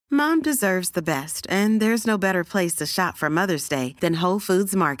Mom deserves the best, and there's no better place to shop for Mother's Day than Whole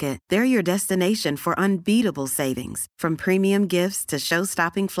Foods Market. They're your destination for unbeatable savings, from premium gifts to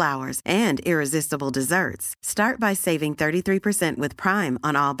show-stopping flowers and irresistible desserts. Start by saving 33% with Prime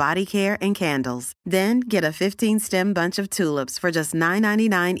on all body care and candles. Then get a 15-stem bunch of tulips for just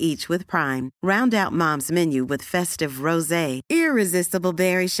 $9.99 each with Prime. Round out Mom's menu with festive rosé, irresistible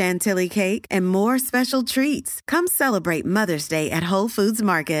berry chantilly cake, and more special treats. Come celebrate Mother's Day at Whole Foods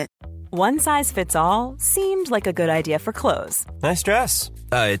Market. One size fits all seemed like a good idea for clothes. Nice dress.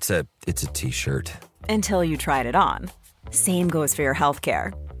 It's a t-shirt. Until you tried it on. Same goes for your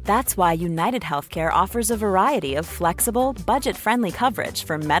healthcare. That's why United Healthcare offers a variety of flexible, budget-friendly coverage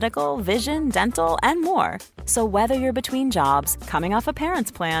for medical, vision, dental, and more. So whether you're between jobs, coming off a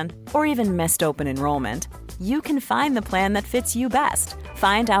parent's plan, or even missed open enrollment, you can find the plan that fits you best.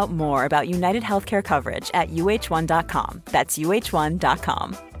 Find out more about United Healthcare coverage at uh1.com. That's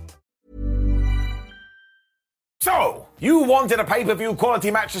uh1.com. So, you wanted a pay-per-view quality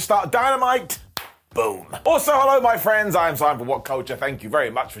match to start Dynamite? Boom. Also, hello, my friends. I'm Simon from What Culture. Thank you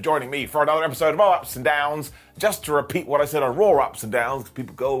very much for joining me for another episode of our Ups and Downs. Just to repeat what I said on Raw Ups and Downs, because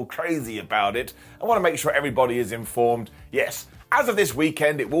people go crazy about it, I want to make sure everybody is informed. Yes, as of this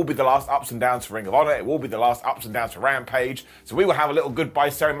weekend, it will be the last Ups and Downs for Ring of Honor. It will be the last Ups and Downs for Rampage. So we will have a little goodbye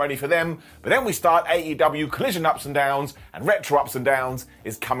ceremony for them. But then we start AEW Collision Ups and Downs, and Retro Ups and Downs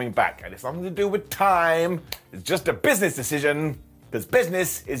is coming back. And it's nothing to do with time. It's just a business decision, because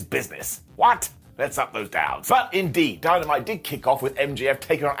business is business. What? Let's up those downs. But indeed, Dynamite did kick off with MJF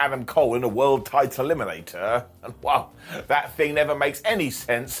taking on Adam Cole in a world title eliminator. And wow, that thing never makes any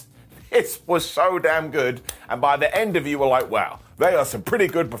sense. This was so damn good. And by the end of it, you were like, wow, they are some pretty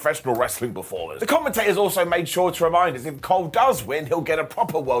good professional wrestling performers. The commentators also made sure to remind us if Cole does win, he'll get a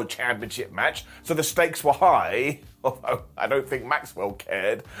proper world championship match. So the stakes were high. Although I don't think Maxwell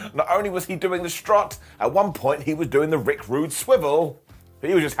cared. Not only was he doing the strut, at one point he was doing the Rick Rude swivel.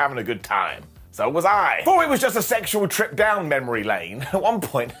 He was just having a good time. So was I. Thought it was just a sexual trip down memory lane. At one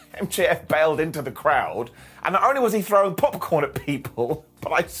point, MJF bailed into the crowd, and not only was he throwing popcorn at people,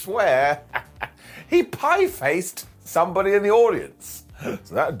 but I swear, he pie-faced somebody in the audience.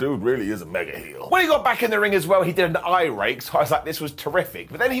 So that dude really is a mega heel. When he got back in the ring as well, he did an eye rake, so I was like, this was terrific.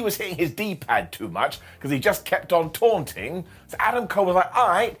 But then he was hitting his D-pad too much, because he just kept on taunting. So Adam Cole was like, all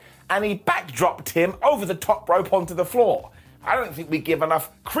right, and he backdropped him over the top rope onto the floor. I don't think we give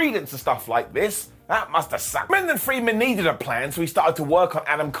enough credence to stuff like this. That must have sucked. Brendan Freeman needed a plan, so he started to work on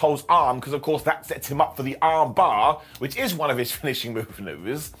Adam Cole's arm, because of course that sets him up for the arm bar, which is one of his finishing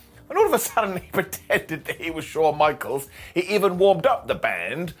moves. And all of a sudden he pretended that he was Shawn Michaels. He even warmed up the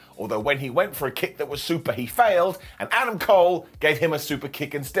band, although when he went for a kick that was super, he failed, and Adam Cole gave him a super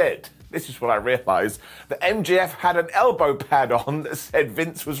kick instead. This is when I realised that MJF had an elbow pad on that said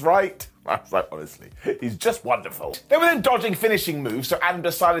Vince was right. I was like, honestly, he's just wonderful. They were then dodging finishing moves, so Adam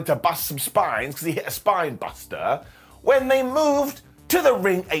decided to bust some spines because he hit a spine buster. When they moved to the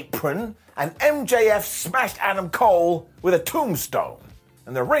ring apron, and MJF smashed Adam Cole with a tombstone.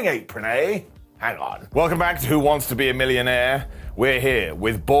 And the ring apron, eh? Hang on. Welcome back to Who Wants to Be a Millionaire. We're here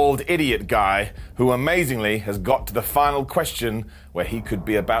with Bald Idiot Guy, who amazingly has got to the final question where he could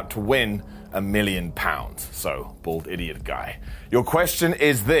be about to win £1 million. So, Bald Idiot Guy, your question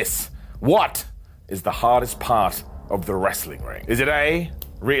is this. What is the hardest part of the wrestling ring? Is it A,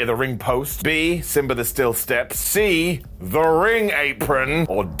 Rita the ring post, B, Simba the still steps, C, the ring apron,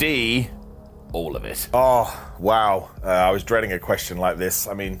 or D, all of it? Oh, wow. I was dreading a question like this.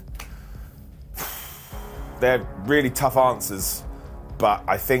 I mean, they're really tough answers, but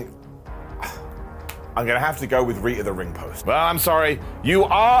I think I'm going to have to go with Rita the ring post. Well, I'm sorry. You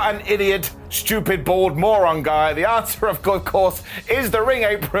are an idiot, stupid, bald moron guy. The answer, of course, is the ring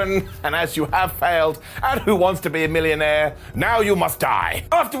apron. And as you have failed at Who Wants to Be a Millionaire, now you must die.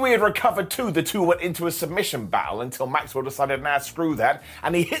 After we had recovered two, the two went into a submission battle until Maxwell decided, nah, screw that,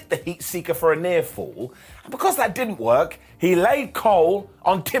 and he hit the Heat Seeker for a near fall. And because that didn't work, he laid Cole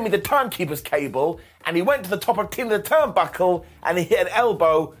on Timmy the Timekeeper's cable, and he went to the top of Timmy the Turnbuckle, and he hit an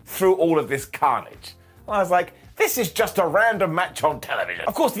elbow through all of this carnage. I was like, this is just a random match on television.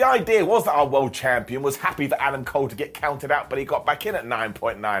 Of course, the idea was that our world champion was happy for Adam Cole to get counted out, but he got back in at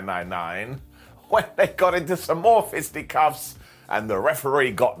 9.999 when they got into some more fisticuffs and the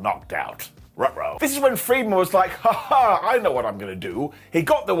referee got knocked out. Ruh-roh. This is when Friedman was like, haha, I know what I'm going to do. He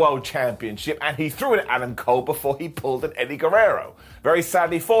got the World Championship and he threw it at Adam Cole before he pulled an Eddie Guerrero. Very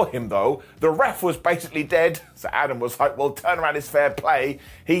sadly for him, though, the ref was basically dead, so Adam was like, well, turn around is fair play.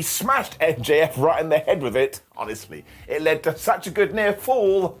 He smashed MJF right in the head with it. Honestly, it led to such a good near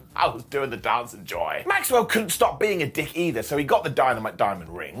fall. I was doing the dance of joy. Maxwell couldn't stop being a dick either, so he got the Dynamite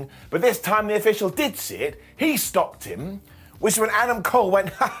diamond ring. But this time the official did see it. He stopped him. Which is when Adam Cole went,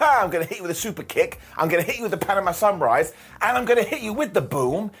 haha, I'm going to hit you with a super kick, I'm going to hit you with the Panama Sunrise, and I'm going to hit you with the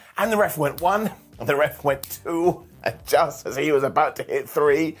boom. And the ref went 1, and the ref went 2, and just as he was about to hit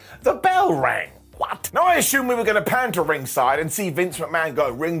 3, the bell rang. What? Now I assume we were going to pan to ringside and see Vince McMahon go,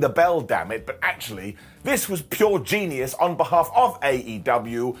 ring the bell, damn it, but actually, this was pure genius on behalf of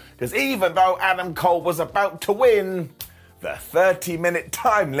AEW, because even though Adam Cole was about to win, the 30-minute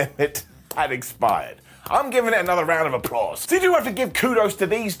time limit had expired. I'm giving it another round of applause. So you do have to give kudos to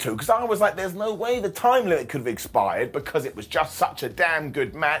these two, because I was like, there's no way the time limit could have expired because it was just such a damn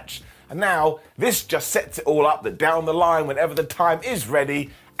good match. And now, this just sets it all up that down the line, whenever the time is ready,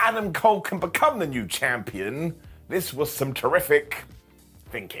 Adam Cole can become the new champion. This was some terrific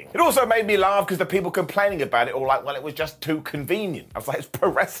thinking. It also made me laugh because the people complaining about it all like, well, it was just too convenient. I was like, it's pro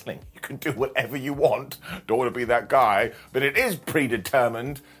wrestling. You can do whatever you want. Don't want to be that guy. But it is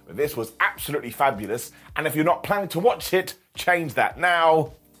predetermined. But this was absolutely fabulous. And if you're not planning to watch it, change that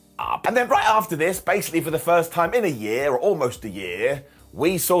now. Up. And then right after this, basically for the first time in a year, or almost a year,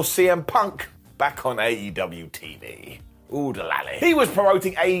 we saw CM Punk back on AEW TV. Ooh-da-lally. He was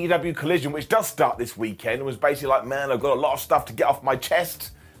promoting AEW Collision, which does start this weekend, and was basically like, man, I've got a lot of stuff to get off my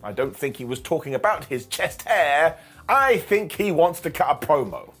chest. I don't think he was talking about his chest hair. I think he wants to cut a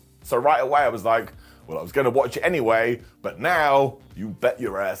promo. So right away I was like, well, I was going to watch it anyway, but now, you bet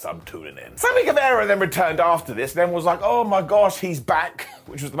your ass I'm tuning in. Sammy Guevara then returned after this, and then was like, oh my gosh, he's back,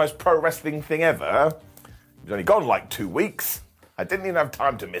 which was the most pro wrestling thing ever. He's only gone like 2 weeks. I didn't even have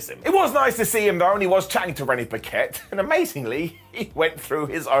time to miss him. It was nice to see him though, and he was chatting to Rennie Paquette, and amazingly, he went through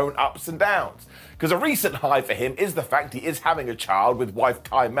his own ups and downs. Because a recent high for him is the fact he is having a child with wife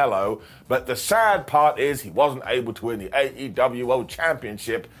Ty Mello, but the sad part is he wasn't able to win the AEW World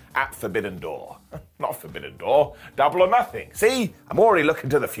Championship at Forbidden Door. Not Forbidden Door, Double or Nothing. See, I'm already looking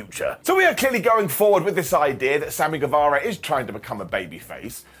to the future. So we are clearly going forward with this idea that Sammy Guevara is trying to become a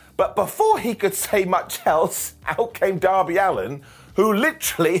babyface. But before he could say much else, out came Darby Allin, who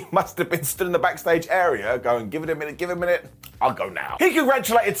literally must have been stood in the backstage area going, give it a minute, I'll go now. He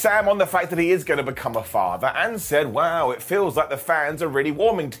congratulated Sam on the fact that he is going to become a father and said, wow, it feels like the fans are really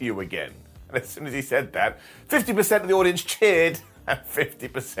warming to you again. And as soon as he said that, 50% of the audience cheered and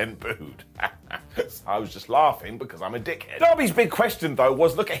 50% booed. So I was just laughing because I'm a dickhead. Darby's big question, though,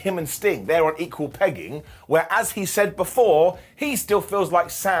 was look at him and Sting. They're on equal pegging, where, as he said before, he still feels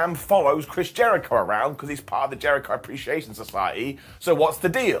like Sam follows Chris Jericho around because he's part of the Jericho Appreciation Society. So what's the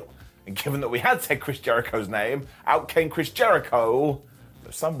deal? And given that we had said Chris Jericho's name, out came Chris Jericho.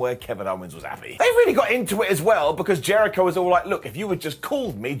 But somewhere Kevin Owens was happy. They really got into it as well because Jericho was all like, look, if you had just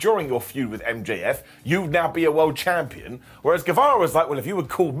called me during your feud with MJF, you'd now be a world champion. Whereas Guevara was like, well, if you had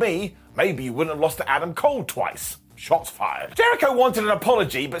called me, maybe you wouldn't have lost to Adam Cole twice. Shots fired. Jericho wanted an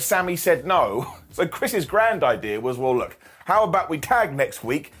apology, but Sammy said no. So Chris's grand idea was, well, look, how about we tag next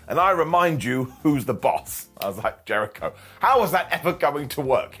week and I remind you who's the boss? I was like, Jericho, how is that ever going to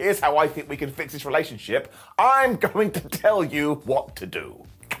work? Here's how I think we can fix this relationship. I'm going to tell you what to do.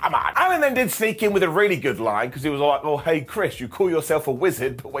 Come on. Alan then did sneak in with a really good line because he was like, well, hey, Chris, you call yourself a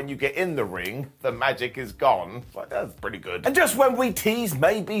wizard, but when you get in the ring, the magic is gone. It's like, that's pretty good. And just when we teased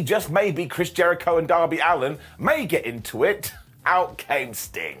maybe, just maybe, Chris Jericho and Darby Allin may get into it, out came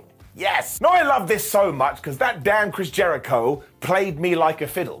Sting. Yes. Now I love this so much because that damn Chris Jericho played me like a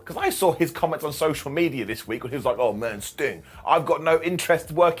fiddle. Because I saw his comments on social media this week when he was like, oh man, Sting, I've got no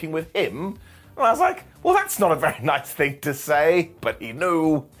interest working with him. And I was like, well, that's not a very nice thing to say. But he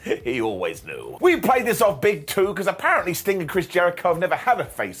knew. He always knew. We played this off big too because apparently Sting and Chris Jericho have never had a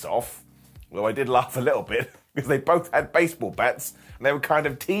face-off. Well, I did laugh a little bit because they both had baseball bats and they were kind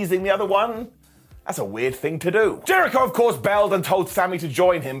of teasing the other one. That's a weird thing to do. Jericho, of course, belled and told Sammy to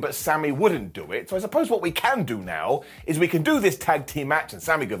join him, but Sammy wouldn't do it. So I suppose what we can do now is we can do this tag team match and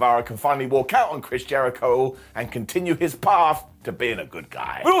Sammy Guevara can finally walk out on Chris Jericho and continue his path to being a good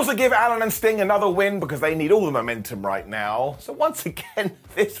guy. We'll also give Alan and Sting another win because they need all the momentum right now. So once again,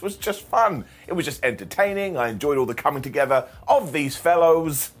 this was just fun. It was just entertaining. I enjoyed all the coming together of these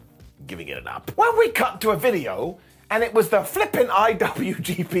fellows. Giving it an up. When we cut to a video, and it was the flippin'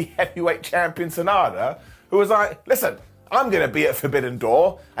 IWGP Heavyweight Champion Sonata who was like, listen, I'm going to be at Forbidden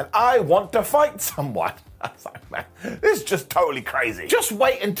Door and I want to fight someone. I was like, man, this is just totally crazy. Just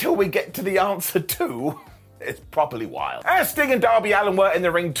wait until we get to the answer 2. It's properly wild. As Sting and Darby Allin were in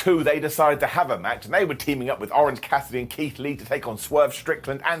the ring too, they decided to have a match, and they were teaming up with Orange Cassidy and Keith Lee to take on Swerve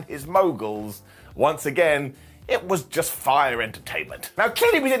Strickland and his moguls. Once again, it was just fire entertainment. Now,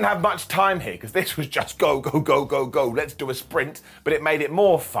 clearly we didn't have much time here, because this was just go, go, go, go, go, let's do a sprint, but it made it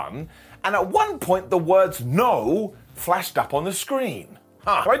more fun. And at one point, the words no flashed up on the screen.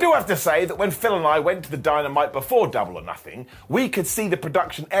 I do have to say that when Phil and I went to the Dynamite before Double or Nothing, we could see the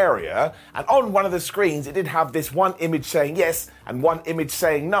production area, and on one of the screens it did have this one image saying yes and one image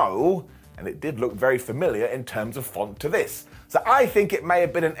saying no, and it did look very familiar in terms of font to this. So I think it may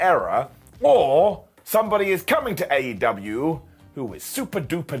have been an error, or somebody is coming to AEW who is super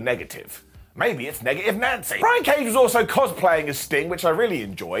duper negative. Maybe it's Negative Nancy. Brian Cage was also cosplaying as Sting, which I really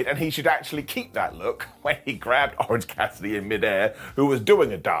enjoyed, and he should actually keep that look when he grabbed Orange Cassidy in midair, who was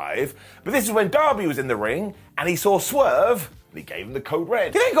doing a dive. But this is when Darby was in the ring, and he saw Swerve, and he gave him the code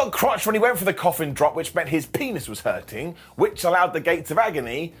red. He then got crotched when he went for the coffin drop, which meant his penis was hurting, which allowed the Gates of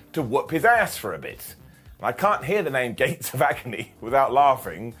Agony to whoop his ass for a bit. And I can't hear the name Gates of Agony without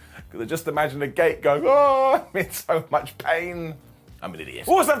laughing, because I just imagine a gate going, oh, I'm in so much pain. I'm an idiot.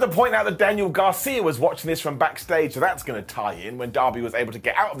 We also have to point out that Daniel Garcia was watching this from backstage, so that's going to tie in. When Darby was able to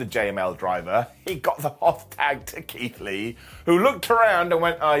get out of the JML driver, he got the Hoth tag to Keith Lee, who looked around and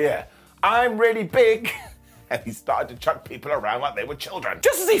went, oh yeah, I'm really big. And he started to chuck people around like they were children.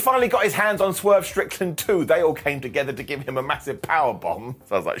 Just as he finally got his hands on Swerve Strickland too, they all came together to give him a massive power bomb.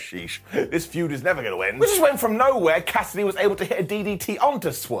 So I was like, sheesh, this feud is never going to end. Which is when from nowhere, Cassidy was able to hit a DDT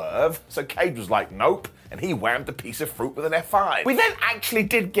onto Swerve, so Cage was like, nope, and he whammed a piece of fruit with an F5. We then actually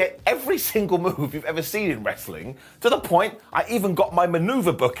did get every single move you've ever seen in wrestling, to the point I even got my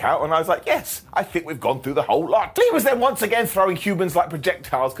maneuver book out and I was like, yes, I think we've gone through the whole lot. Lee was then once again throwing humans like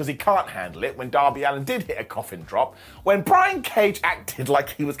projectiles because he can't handle it when Darby Allin did hit a coffin drop. When Brian Cage acted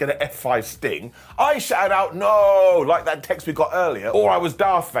like he was going to F5 Sting, I shouted out, no, like that text we got earlier, or I was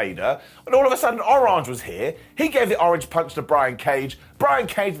Darth Vader. When all of a sudden Orange was here, he gave the orange punch to Brian Cage. Brian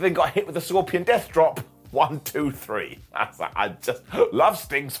Cage then got hit with the Scorpion Death Drop. 1, 2, 3. I just love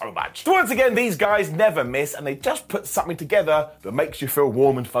Sting so much. So once again, these guys never miss, and they just put something together that makes you feel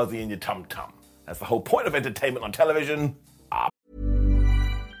warm and fuzzy in your tum-tum. That's the whole point of entertainment on television.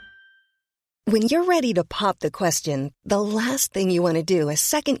 When you're ready to pop the question, the last thing you want to do is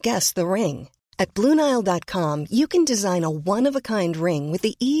second-guess the ring. At BlueNile.com, you can design a one-of-a-kind ring with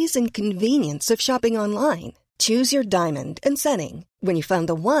the ease and convenience of shopping online. Choose your diamond and setting. When you find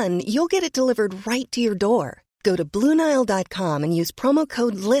the one, you'll get it delivered right to your door. Go to BlueNile.com and use promo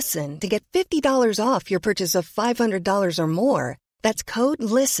code LISTEN to get $50 off your purchase of $500 or more. That's code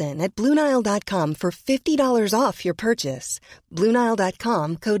LISTEN at BlueNile.com for $50 off your purchase.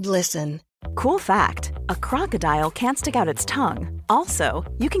 BlueNile.com, code LISTEN. Cool fact, a crocodile can't stick out its tongue. Also,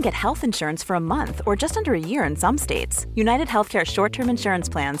 you can get health insurance for a month or just under a year in some states. United Healthcare short-term insurance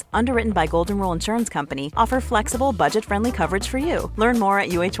plans, underwritten by Golden Rule Insurance Company, offer flexible, budget-friendly coverage for you. Learn more at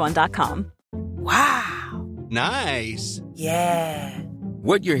uh1.com. Wow. Nice. Yeah.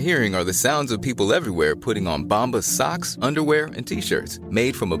 What you're hearing are the sounds of people everywhere putting on Bombas socks, underwear, and T-shirts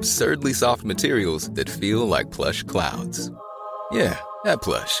made from absurdly soft materials that feel like plush clouds. Yeah, that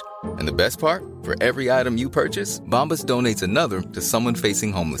plush. And the best part? For every item you purchase, Bombas donates another to someone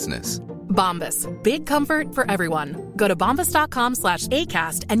facing homelessness. Bombas. Big comfort for everyone. Go to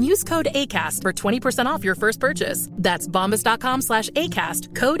bombas.com/ACAST and use code ACAST for 20% off your first purchase. That's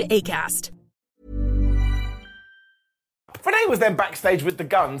bombas.com/ACAST. Code ACAST. Renee was then backstage with the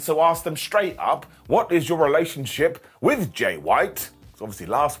Guns, so asked them straight up, what is your relationship with Jay White? Obviously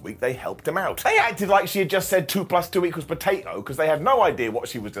last week they helped him out. They acted like she had just said 2 + 2 = potato because they had no idea what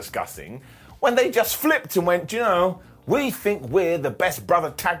she was discussing, when they just flipped and went, you know, we think we're the best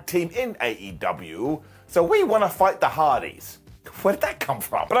brother tag team in AEW, so we want to fight the Hardys. Where did that come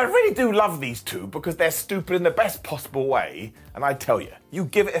from? But I really do love these two because they're stupid in the best possible way, and I tell you, you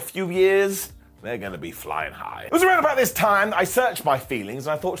give it a few years, they're going to be flying high. It was around about this time I searched my feelings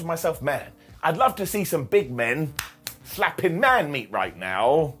and I thought to myself, man, I'd love to see some big men slapping man meat right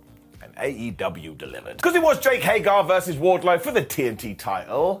now, and AEW delivered. Because it was Jake Hagar versus Wardlow for the TNT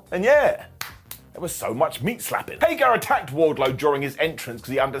title, and yeah, there was so much meat slapping. Hagar attacked Wardlow during his entrance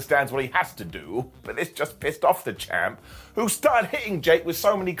because he understands what he has to do, but this just pissed off the champ, who started hitting Jake with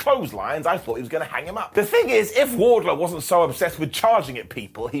so many clotheslines I thought he was going to hang him up. The thing is, if Wardlow wasn't so obsessed with charging at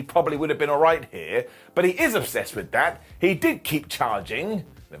people, he probably would have been alright here, but he is obsessed with that. He did keep charging,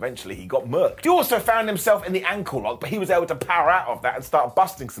 Eventually, he got murked. He also found himself in the ankle lock, but he was able to power out of that and start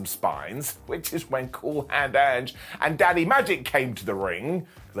busting some spines, which is when Cool Hand Ange and Daddy Magic came to the ring,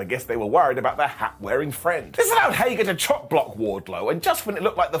 because I guess they were worried about their hat-wearing friend. This allowed Hager to chop block Wardlow, and just when it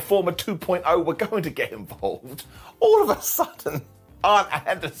looked like the former 2.0 were going to get involved, all of a sudden, Arn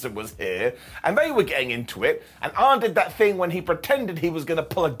Anderson was here, and they were getting into it, and Arn did that thing when he pretended he was going to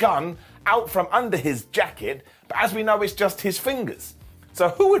pull a gun out from under his jacket, but as we know, it's just his fingers. So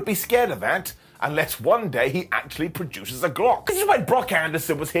who would be scared of that unless one day he actually produces a Glock? This is when Brock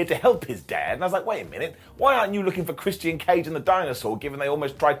Anderson was here to help his dad, and I was like, wait a minute, why aren't you looking for Christian Cage and the Dinosaur, given they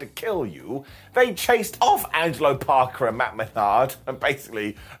almost tried to kill you? They chased off Angelo Parker and Matt Menard, and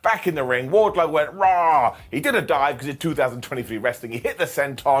basically, back in the ring, Wardlow went raw. He did a dive because it's 2023 wrestling. He hit the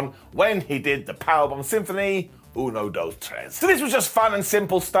senton when he did the Powerbomb Symphony. Uno, dos, tres. So this was just fun and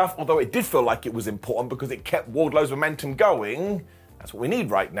simple stuff, although it did feel like it was important because it kept Wardlow's momentum going. That's what we need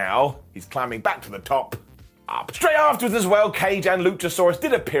right now. He's climbing back to the top. Up. Straight afterwards as well, Cage and Luchasaurus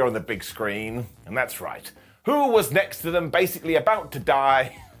did appear on the big screen. And that's right. Who was next to them, basically about to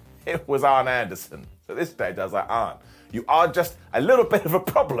die? It was Arn Anderson. So this stage I was like, Arn, you are just a little bit of a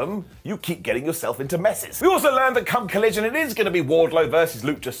problem. You keep getting yourself into messes. We also learned that come Collision, it is going to be Wardlow versus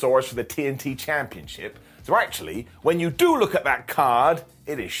Luchasaurus for the TNT Championship. So actually, when you do look at that card,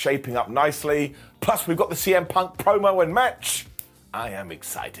 it is shaping up nicely. Plus, we've got the CM Punk promo and match. I am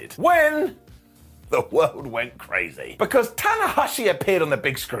excited. When the world went crazy. Because Tanahashi appeared on the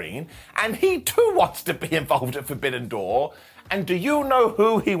big screen, and he too wants to be involved at Forbidden Door. And do you know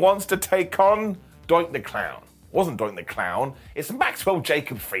who he wants to take on? Doink the Clown. Wasn't Doink the Clown, it's Maxwell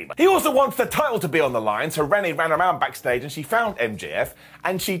Jacob Freeman. He also wants the title to be on the line, so Renee ran around backstage and she found MJF,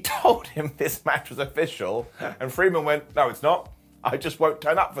 and she told him this match was official, and Freeman went, no, it's not. I just won't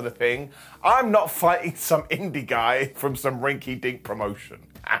turn up for the thing. I'm not fighting some indie guy from some rinky-dink promotion.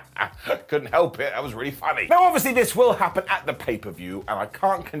 Couldn't help it, that was really funny. Now obviously this will happen at the pay-per-view, and I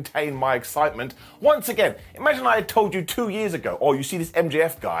can't contain my excitement. Once again, imagine I had told you 2 years ago, oh, you see this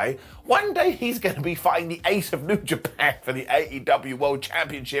MJF guy, one day he's going to be fighting the ace of New Japan for the AEW World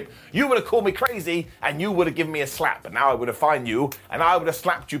Championship. You would have called me crazy, and you would have given me a slap, and now I would have found you, and I would have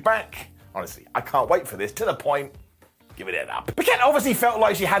slapped you back. Honestly, I can't wait for this, to the point, give it up. But Kat obviously felt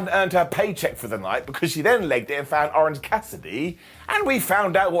like she hadn't earned her paycheck for the night because she then legged it and found Orange Cassidy, and we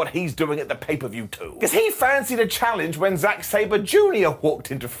found out what he's doing at the pay-per-view too. Because he fancied a challenge when Zack Sabre Jr.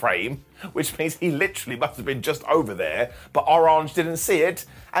 walked into frame, which means he literally must have been just over there, but Orange didn't see it,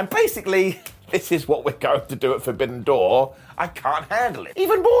 and basically, this is what we're going to do at Forbidden Door. I can't handle it.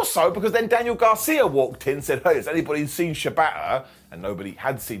 Even more so because then Daniel Garcia walked in and said, hey, has anybody seen Shibata? And nobody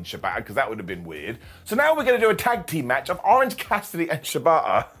had seen Shibata because that would have been weird. So now we're going to do a tag team match of Orange Cassidy and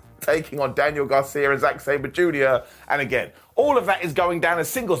Shibata taking on Daniel Garcia and Zack Sabre Jr. And again, all of that is going down as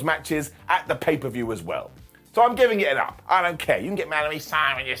singles matches at the pay-per-view as well. So I'm giving it an up. I don't care. You can get mad at me,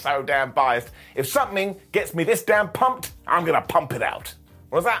 Simon, you're so damn biased. If something gets me this damn pumped, I'm going to pump it out.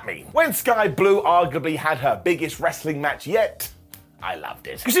 What does that mean? When Sky Blue arguably had her biggest wrestling match yet, I loved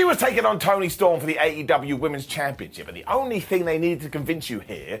it. Because she was taking on Toni Storm for the AEW Women's Championship, and the only thing they needed to convince you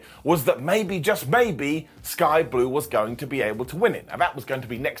here was that maybe, just maybe, Sky Blue was going to be able to win it. Now that was going to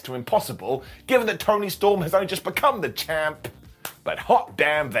be next to impossible, given that Toni Storm has only just become the champ. But hot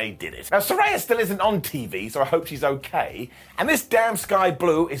damn, they did it. Now, Saraya still isn't on TV, so I hope she's okay. And this damn Sky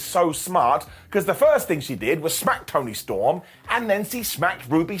Blue is so smart, because the first thing she did was smack Toni Storm, and then she smacked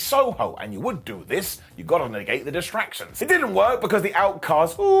Ruby Soho. And you would do this, you got to negate the distractions. It didn't work because the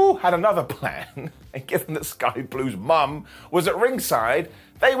Outcasts, had another plan. And given that Sky Blue's mum was at ringside,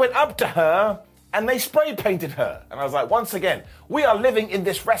 they went up to her and they spray painted her. And I was like, once again, we are living in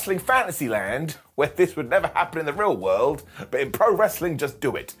this wrestling fantasy land where this would never happen in the real world, but in pro wrestling, just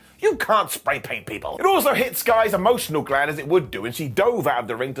do it. You can't spray paint people. It also hit Sky's emotional gland as it would do, and she dove out of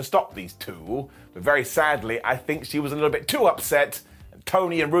the ring to stop these two. But very sadly, I think she was a little bit too upset, and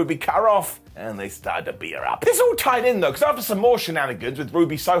Tony and Ruby cut her off, and they started to beat her up. This all tied in though, because after some more shenanigans with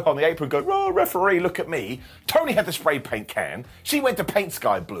Ruby Soho on the apron going, oh, referee, look at me, Tony had the spray paint can, she went to paint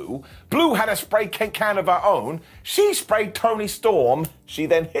Sky Blue, Blue had a spray paint can of her own, she sprayed Toni Storm, she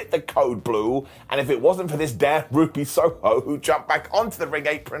then hit the code Blue, and if it wasn't for this damn Ruby Soho who jumped back onto the ring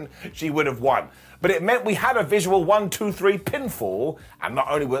apron, she would have won. But it meant we had a visual 1, 2, 3 pinfall, and not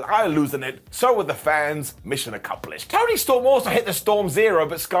only was I losing it, so were the fans. Mission accomplished. Toni Storm also hit the Storm Zero,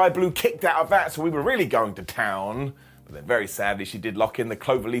 but Sky Blue kicked out of that, so we were really going to town. But then very sadly, she did lock in the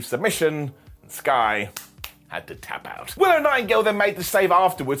Cloverleaf submission, and Sky had to tap out. Willow Nightingale then made the save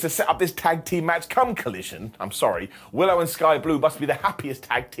afterwards to set up this tag team match come Collision. I'm sorry, Willow and Sky Blue must be the happiest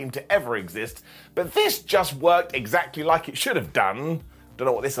tag team to ever exist, but this just worked exactly like it should have done. Don't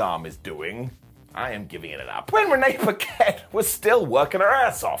know what this arm is doing. I am giving it up. When Renee Paquette was still working her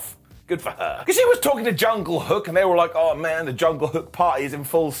ass off. Good for her. Because she was talking to Jungle Hook and they were like, oh man, the Jungle Hook party is in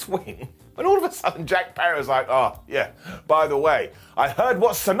full swing. And all of a sudden Jack Perry was like, oh yeah, by the way, I heard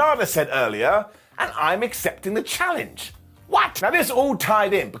what Sonata said earlier and I'm accepting the challenge. What? Now this all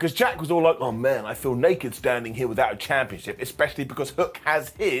tied in because Jack was all like, oh man, I feel naked standing here without a championship, especially because Hook has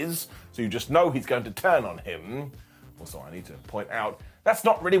his, so you just know he's going to turn on him. Also, I need to point out, that's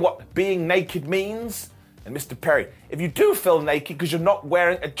not really what being naked means. And Mr. Perry, if you do feel naked because you're not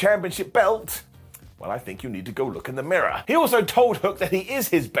wearing a championship belt, well, I think you need to go look in the mirror. He also told Hook that he is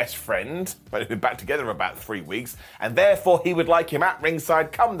his best friend, but they've been back together for about 3 weeks, and therefore he would like him at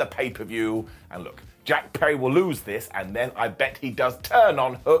ringside come the pay-per-view. And look, Jack Perry will lose this, and then I bet he does turn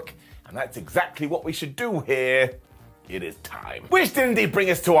on Hook, and that's exactly what we should do here. It is time. Which did indeed bring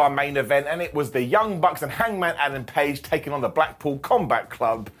us to our main event, and it was the Young Bucks and Hangman Adam Page taking on the Blackpool Combat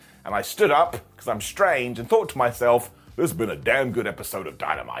Club. And I stood up, because I'm strange, and thought to myself, this has been a damn good episode of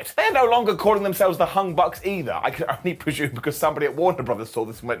Dynamite. They're no longer calling themselves the Hung Bucks either. I can only presume because somebody at Warner Brothers saw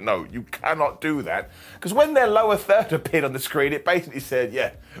this and went, no, you cannot do that. Because when their lower third appeared on the screen, it basically said,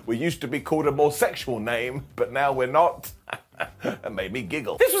 yeah, we used to be called a more sexual name, but now we're not. That made me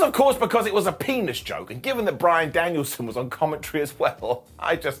giggle. This was, of course, because it was a penis joke, and given that Bryan Danielson was on commentary as well,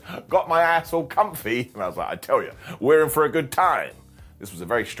 I just got my ass all comfy, and I was like, I tell you, we're in for a good time. This was a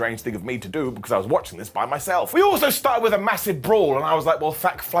very strange thing of me to do because I was watching this by myself. We also started with a massive brawl, and I was like, well,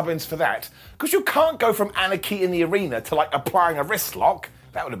 thank flubbins for that. Because you can't go from anarchy in the arena to, like, applying a wrist lock.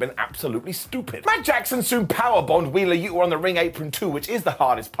 That would have been absolutely stupid. Matt Jackson soon powerbombed Wheeler Yuta on the ring apron too, which is the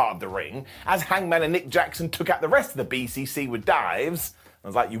hardest part of the ring, as Hangman and Nick Jackson took out the rest of the BCC with dives. I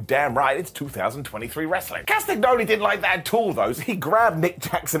was like, you damn right, it's 2023 wrestling. Castagnoli didn't like that at all, though, so he grabbed Nick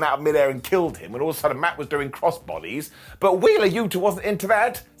Jackson out of midair and killed him, and all of a sudden Matt was doing crossbodies, but Wheeler Yuta wasn't into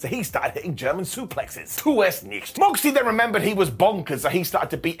that, so he started hitting German suplexes. Tu es nicht. Moxley then remembered he was bonkers, so he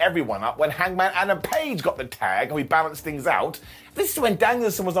started to beat everyone up when Hangman Adam Page got the tag, and we balanced things out. This is when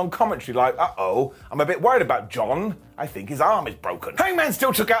Danielson was on commentary like, uh-oh, I'm a bit worried about John. I think his arm is broken. Hangman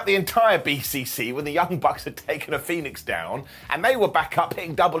still took out the entire BCC when the Young Bucks had taken a Phoenix down, and they were back up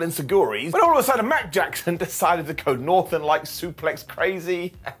hitting double insiguris, but all of a sudden Matt Jackson decided to go Northern like suplex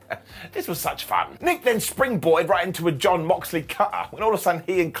crazy. This was such fun. Nick then springboarded right into a John Moxley cutter, when all of a sudden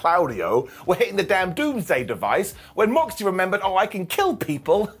he and Claudio were hitting the damn Doomsday device, when Moxley remembered, oh, I can kill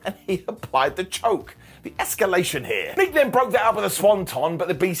people, and he applied the choke. The escalation here. Nick then broke that up with a swanton, but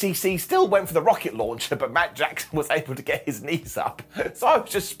the BCC still went for the rocket launcher, but Matt Jackson was able to get his knees up. So I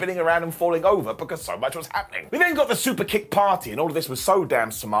was just spinning around and falling over because so much was happening. We then got the super kick party, and all of this was so damn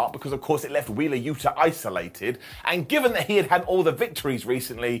smart because of course it left Wheeler Yuta isolated, and given that he had had all the victories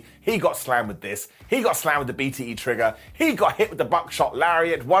recently, he got slammed with this, he got slammed with the BTE trigger, he got hit with the buckshot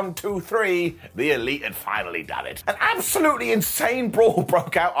lariat, 1, 2, 3. The Elite had finally done it. An absolutely insane brawl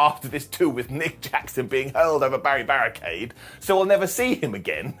broke out after this too, with Nick Jackson being hurled over Barry Barricade, so we'll never see him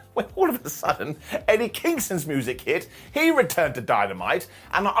again, when all of a sudden Eddie Kingston's music hit, he returned to Dynamite,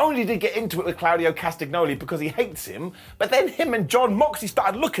 and not only did he get into it with Claudio Castagnoli because he hates him, but then him and John Moxley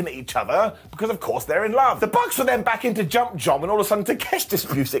started looking at each other because of course they're in love. The Bucks were then back into Jump John when all of a sudden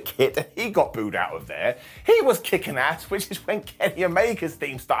Takeshita's music hit and he got booed out of there. He was kicking ass, which is when Kenny Omega's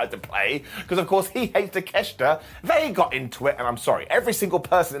theme started to play, because of course he hates Takeshita. They got into it, and I'm sorry, every single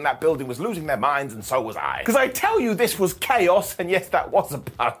person in that building was losing their minds, and so was I. Because I tell you this was chaos, and yes, that was a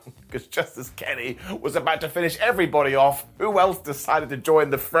pun, because just as Kenny was about to finish everybody off, who else decided to join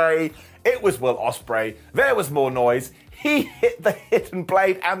the fray? It was Will Ospreay. There was more noise. He hit the Hidden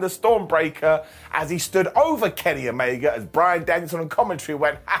Blade and the Stormbreaker as he stood over Kenny Omega as Bryan Danielson on commentary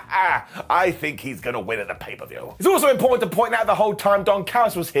went, ha, I think he's going to win at the pay-per-view. It's also important to point out the whole time Don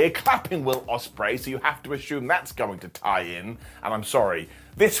Callis was here clapping Will Ospreay, so you have to assume that's going to tie in. And I'm sorry,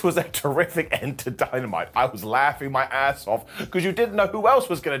 this was a terrific end to Dynamite. I was laughing my ass off because you didn't know who else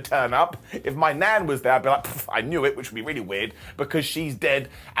was going to turn up. If my nan was there, I'd be like, I knew it, which would be really weird because she's dead.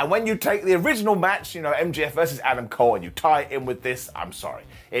 And when you take the original match, you know, MJF versus Adam Cole, and you tie it in with this, I'm sorry.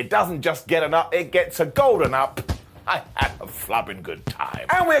 It doesn't just get an up, it gets a golden up. I had a flubbing good time.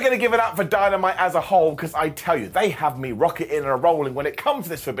 And we're going to give it up for Dynamite as a whole, because I tell you, they have me rocketing and rolling when it comes to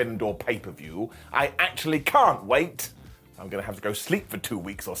this Forbidden Door pay-per-view. I actually can't wait. I'm going to have to go sleep for 2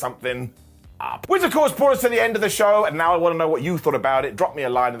 weeks or something. Which of course brought us to the end of the show, and now I want to know what you thought about it. Drop me a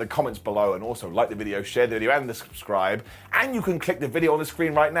line in the comments below, and also like the video, share the video, and the subscribe. And you can click the video on the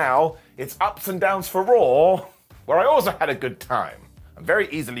screen right now. It's Ups and Downs for Raw, where I also had a good time. I'm very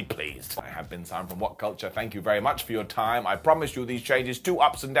easily pleased. I have been Simon from What Culture. Thank you very much for your time. I promise you these changes to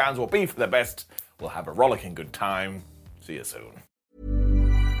Ups and Downs will be for the best. We'll have a rollicking good time. See you soon.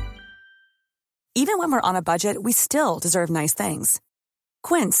 Even when we're on a budget, we still deserve nice things.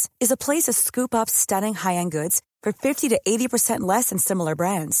 Quince is a place to scoop up stunning high-end goods for 50 to 80% less than similar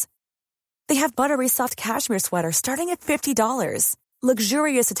brands. They have buttery soft cashmere sweaters starting at $50,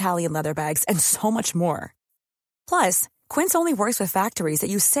 luxurious Italian leather bags, and so much more. Plus, Quince only works with factories that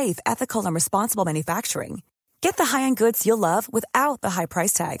use safe, ethical, and responsible manufacturing. Get the high-end goods you'll love without the high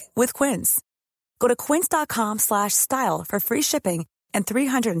price tag with Quince. Go to quince.com/style for free shipping and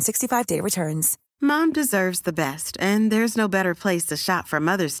 365-day returns. Mom deserves the best, and there's no better place to shop for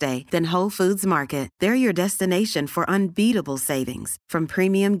Mother's Day than Whole Foods Market. They're your destination for unbeatable savings, from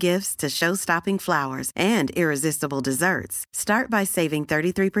premium gifts to show-stopping flowers and irresistible desserts. Start by saving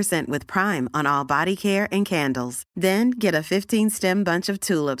 33% with Prime on all body care and candles. Then get a 15-stem bunch of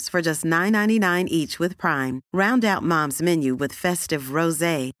tulips for just $9.99 each with Prime. Round out Mom's menu with festive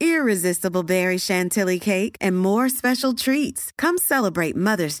rosé, irresistible berry chantilly cake, and more special treats. Come celebrate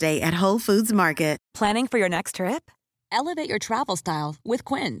Mother's Day at Whole Foods Market. Planning for your next trip? Elevate your travel style with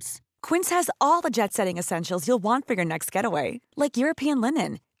Quince. Quince has all the jet-setting essentials you'll want for your next getaway, like European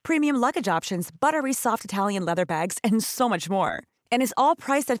linen, premium luggage options, buttery soft Italian leather bags, and so much more. And is all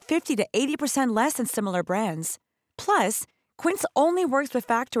priced at 50 to 80% less than similar brands. Plus, Quince only works with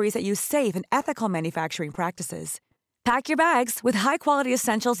factories that use safe and ethical manufacturing practices. Pack your bags with high-quality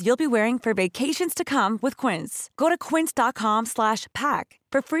essentials you'll be wearing for vacations to come with Quince. Go to quince.com/pack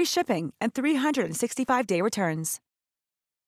for free shipping and 365-day returns.